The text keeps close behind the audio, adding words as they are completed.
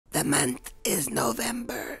The month is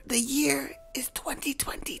November. The year is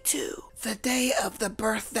 2022. The day of the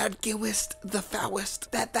birth thou givest, the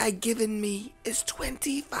foulest that thy given me is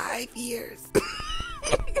 25 years.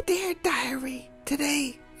 Dear diary,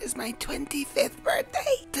 today is my 25th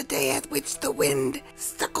birthday. The day at which the wind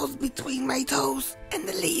suckles between my toes and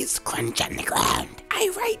the leaves crunch on the ground.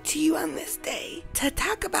 I write to you on this day to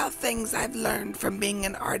talk about things I've learned from being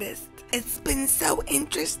an artist. It's been so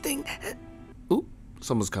interesting. Oop,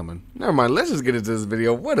 someone's coming. Never mind, let's just get into this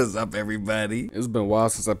video. What is up, everybody? It's been a while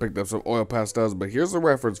since I picked up some oil pastels, but here's a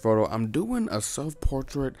reference photo. I'm doing a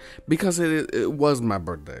self-portrait because it was my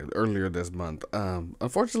birthday earlier this month.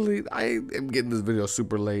 Unfortunately, I am getting this video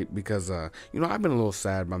super late because, you know, I've been a little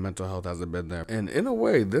sad. My mental health hasn't been there. And in a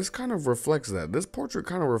way, this kind of reflects that. This portrait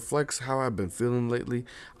kind of reflects how I've been feeling lately.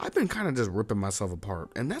 I've been kind of just ripping myself apart.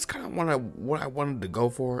 And that's kind of what I wanted to go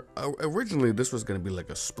for. Originally, this was going to be like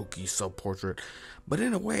a spooky self-portrait. But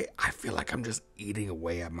in a way, I feel like I'm just eating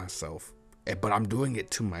away at myself, but I'm doing it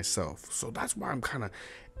to myself. So that's why I'm kind of,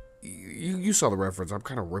 you saw the reference, I'm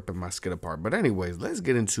kind of ripping my skin apart. But anyways, let's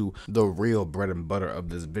get into the real bread and butter of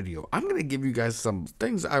this video. I'm going to give you guys some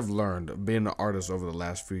things I've learned being an artist over the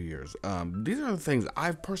last few years. These are the things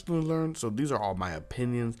I've personally learned, so these are all my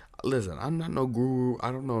opinions. Listen, I'm not no guru.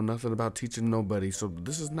 I don't know nothing about teaching nobody, so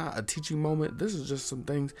this is not a teaching moment. This is just some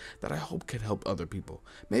things that I hope can help other people.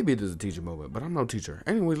 Maybe it is a teaching moment, but I'm no teacher.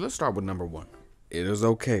 Anyways, let's start with number one. It is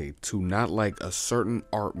okay to not like a certain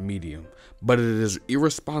art medium, but it is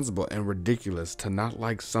irresponsible and ridiculous to not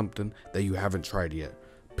like something that you haven't tried yet.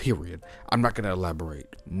 Period. I'm not going to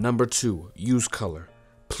elaborate. Number two, use color.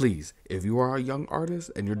 Please, if you are a young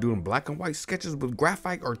artist and you're doing black and white sketches with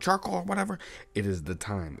graphite or charcoal or whatever, it is the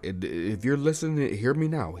time. If you're listening, hear me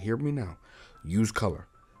now. Hear me now. Use color.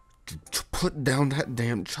 Put down that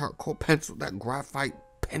damn charcoal pencil, that graphite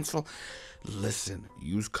pencil. Listen,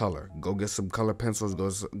 use color. Go get some color pencils.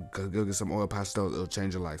 Go get some oil pastels. It'll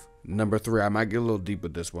change your life. Number three, I might get a little deep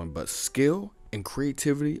with this one, but skill and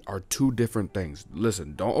creativity are two different things.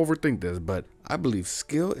 Listen, don't overthink this, but I believe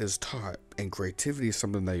skill is taught and creativity is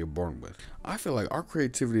something that you're born with. I feel like our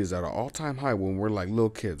creativity is at an all-time high when we're like little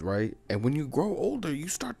kids, right? And when you grow older, you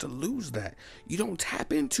start to lose that. You don't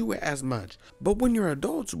tap into it as much. But when you're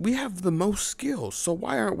adults, we have the most skills. So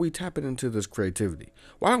why aren't we tapping into this creativity?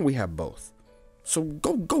 Why don't we have both? So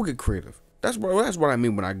go get creative. That's what I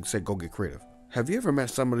mean when I say go get creative. Have you ever met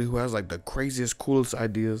somebody who has like the craziest, coolest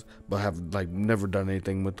ideas, but have like never done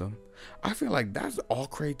anything with them? I feel like that's all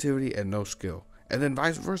creativity and no skill. And then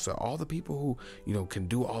vice versa, all the people who, you know, can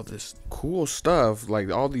do all this cool stuff, like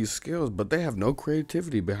all these skills, but they have no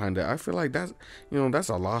creativity behind it. I feel like that's, you know, that's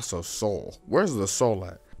a loss of soul. Where's the soul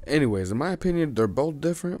at? Anyways, in my opinion, they're both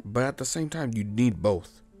different, but at the same time, you need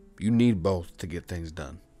both. You need both to get things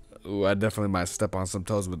done. Ooh, I definitely might step on some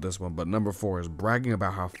toes with this one, but number four is bragging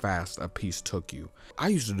about how fast a piece took you. I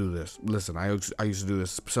used to do this. Listen, I used to do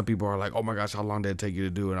this. Some people are like, oh my gosh, how long did it take you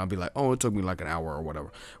to do it? And I'll be like, oh, it took me like an hour or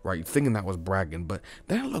whatever, right? Thinking that was bragging. But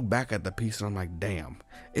then I look back at the piece and I'm like, damn,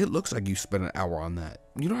 it looks like you spent an hour on that.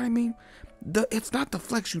 You know what I mean? It's not the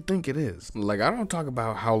flex you think it is. Like, I don't talk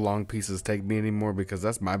about how long pieces take me anymore because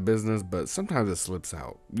that's my business, but sometimes it slips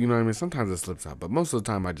out. You know what I mean? Sometimes it slips out, but most of the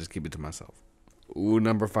time I just keep it to myself. Ooh,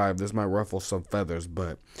 number five, this might ruffle some feathers,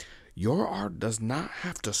 but your art does not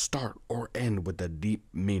have to start or end with a deep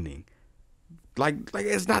meaning. Like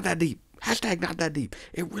it's not that deep. Hashtag not that deep.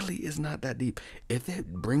 It really is not that deep. If it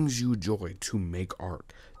brings you joy to make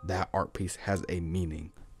art, that art piece has a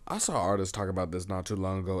meaning. I saw artists talk about this not too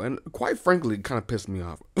long ago, and quite frankly, it kind of pissed me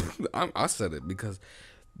off. I said it because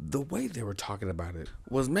the way they were talking about it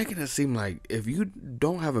was making it seem like if you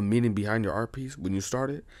don't have a meaning behind your art piece when you start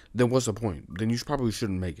it, then what's the point? Then you probably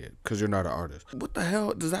shouldn't make it because you're not an artist. What the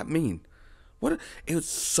hell does that mean? It's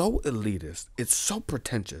so elitist. It's so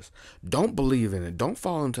pretentious. Don't believe in it. Don't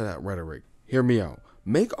fall into that rhetoric. Hear me out.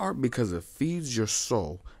 Make art because it feeds your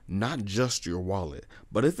soul, not just your wallet.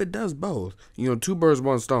 But if it does both, you know, two birds,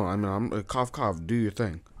 one stone. I mean, I'm cough, do your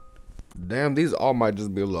thing. Damn, these all might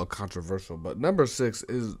just be a little controversial, but number six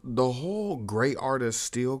is the whole great artist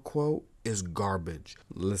steal quote is garbage.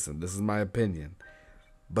 Listen, this is my opinion.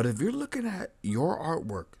 But if you're looking at your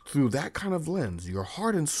artwork through that kind of lens, your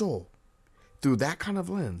heart and soul, through that kind of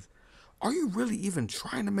lens, are you really even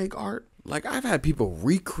trying to make art? Like, I've had people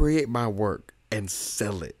recreate my work and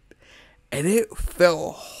sell it, and it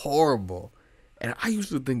felt horrible. And I used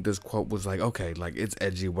to think this quote was like, okay, like it's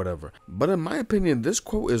edgy, whatever. But in my opinion, this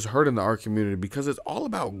quote is hurting the art community because it's all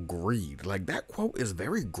about greed. Like, that quote is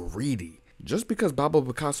very greedy. Just because Pablo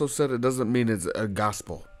Picasso said it doesn't mean it's a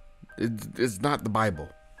gospel. It's not the Bible.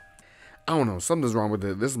 I don't know, something's wrong with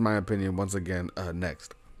it. This is my opinion once again.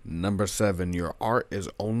 Next. Number 7, your art is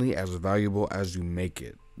only as valuable as you make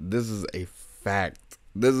it. This is a fact.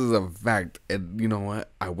 This is a fact. And you know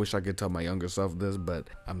what? I wish I could tell my younger self this, but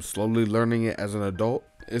I'm slowly learning it as an adult.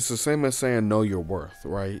 It's the same as saying know your worth,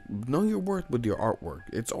 right? Know your worth with your artwork.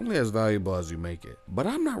 It's only as valuable as you make it. But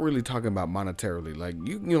I'm not really talking about monetarily. Like,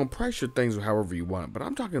 you know, price your things however you want, but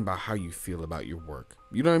I'm talking about how you feel about your work.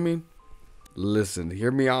 You know what I mean? Listen,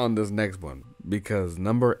 hear me out on this next one, because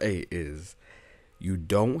number 8 is you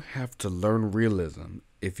don't have to learn realism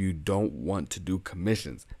if you don't want to do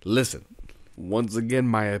commissions. Listen, once again,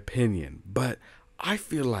 my opinion, but I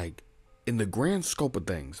feel like in the grand scope of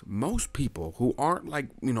things, most people who aren't like,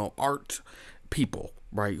 you know, art people,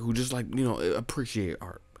 right, who just like, you know, appreciate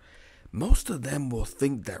art, most of them will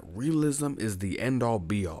think that realism is the end all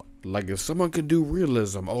be all. Like if someone can do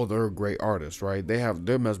realism, oh, they're a great artist, right?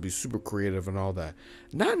 They must be super creative and all that.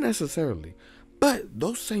 Not necessarily. But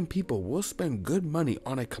those same people will spend good money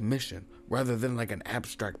on a commission rather than like an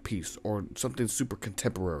abstract piece or something super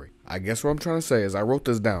contemporary. I guess what I'm trying to say is I wrote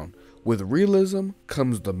this down. With realism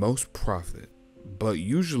comes the most profit, but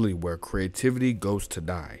usually where creativity goes to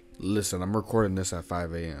die. Listen, I'm recording this at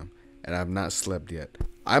 5 a.m. and I've not slept yet.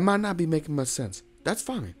 I might not be making much sense. That's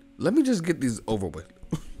fine. Let me just get these over with.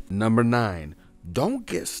 Number 9, don't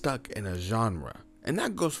get stuck in a genre. And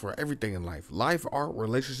that goes for everything in life. Life, art,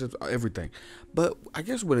 relationships, everything. But I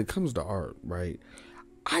guess when it comes to art, right,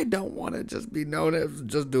 I don't want to just be known as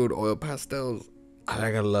just doing oil pastels.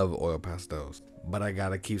 I gotta love oil pastels. But I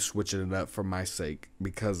gotta keep switching it up for my sake,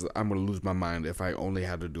 because I'm gonna lose my mind if I only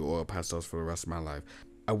had to do oil pastels for the rest of my life.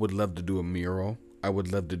 I would love to do a mural. I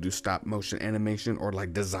would love to do stop motion animation or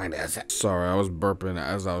like design assets. Sorry, I was burping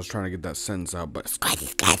as I was trying to get that sentence out, but I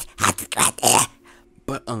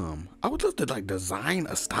would love to like design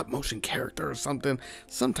a stop motion character or something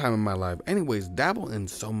sometime in my life. Anyways, dabble in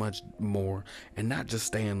so much more and not just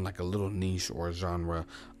stay in like a little niche or a genre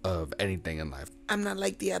of anything in life. I'm not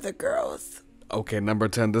like the other girls. Okay, number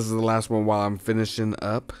 10, this is the last one while I'm finishing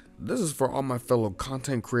up. This is for all my fellow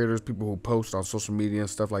content creators, people who post on social media and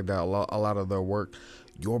stuff like that, a lot of their work.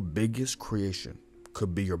 Your biggest creation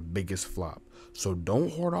could be your biggest flop. So don't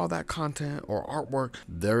hoard all that content or artwork.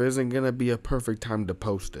 There isn't going to be a perfect time to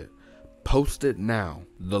post it. Post it now.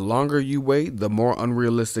 The longer you wait, the more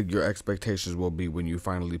unrealistic your expectations will be when you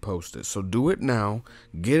finally post it. So do it now.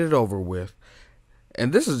 Get it over with.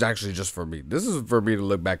 And this is actually just for me. This is for me to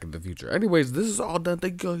look back in the future. Anyways, this is all done.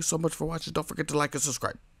 Thank you guys so much for watching. Don't forget to like and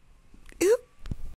subscribe.